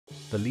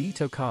The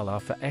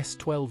LiitoKala for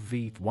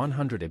S12V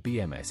 100A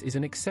BMS is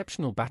an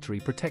exceptional battery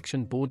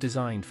protection board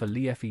designed for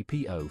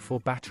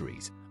LiFePO4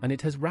 batteries, and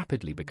it has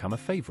rapidly become a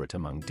favorite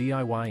among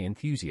DIY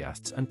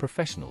enthusiasts and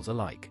professionals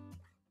alike.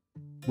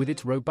 With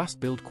its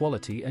robust build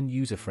quality and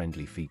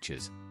user-friendly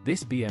features,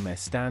 this BMS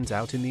stands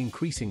out in the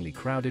increasingly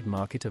crowded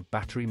market of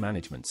battery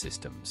management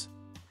systems.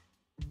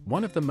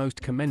 One of the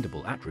most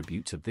commendable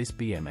attributes of this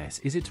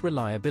BMS is its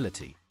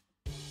reliability.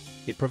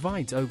 It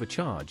provides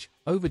overcharge,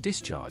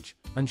 over-discharge,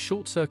 and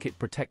short-circuit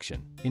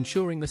protection,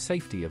 ensuring the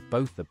safety of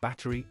both the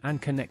battery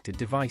and connected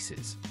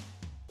devices.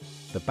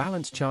 The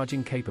balanced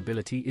charging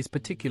capability is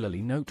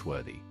particularly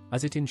noteworthy,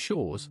 as it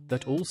ensures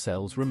that all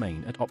cells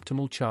remain at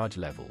optimal charge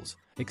levels,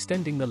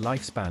 extending the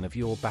lifespan of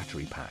your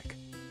battery pack.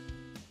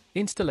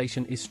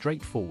 Installation is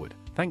straightforward,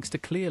 thanks to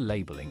clear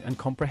labeling and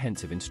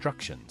comprehensive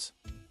instructions.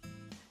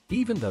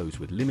 Even those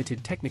with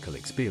limited technical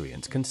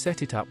experience can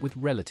set it up with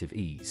relative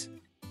ease.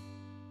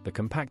 The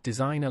compact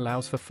design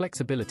allows for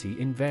flexibility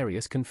in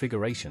various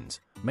configurations,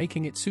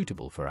 making it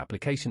suitable for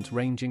applications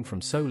ranging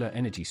from solar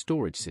energy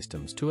storage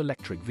systems to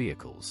electric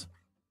vehicles.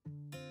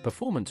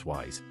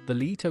 Performance-wise, the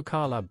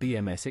LiitoKala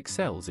BMS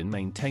excels in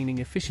maintaining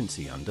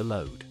efficiency under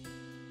load.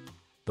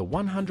 The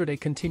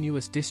 100A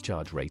continuous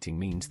discharge rating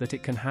means that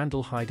it can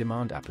handle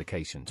high-demand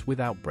applications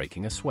without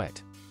breaking a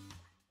sweat.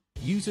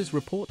 Users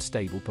report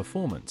stable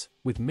performance,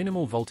 with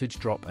minimal voltage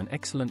drop and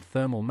excellent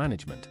thermal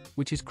management,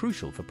 which is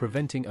crucial for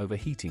preventing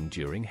overheating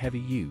during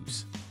heavy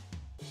use.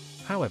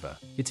 However,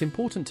 it's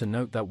important to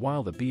note that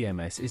while the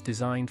BMS is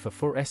designed for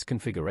 4S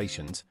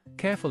configurations,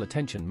 careful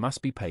attention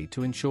must be paid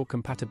to ensure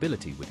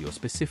compatibility with your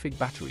specific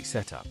battery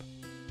setup.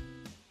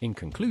 In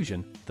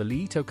conclusion, the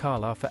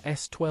LiitoKala for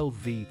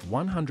S12V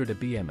 100A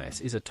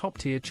BMS is a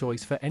top-tier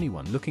choice for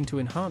anyone looking to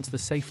enhance the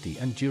safety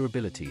and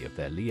durability of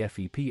their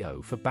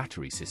LiFePO4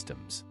 battery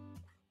systems.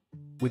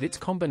 With its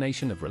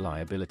combination of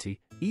reliability,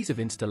 ease of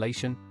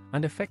installation,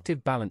 and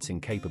effective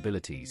balancing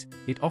capabilities,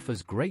 it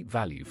offers great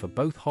value for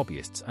both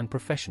hobbyists and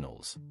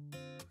professionals.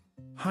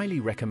 Highly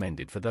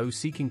recommended for those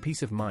seeking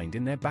peace of mind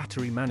in their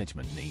battery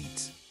management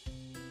needs.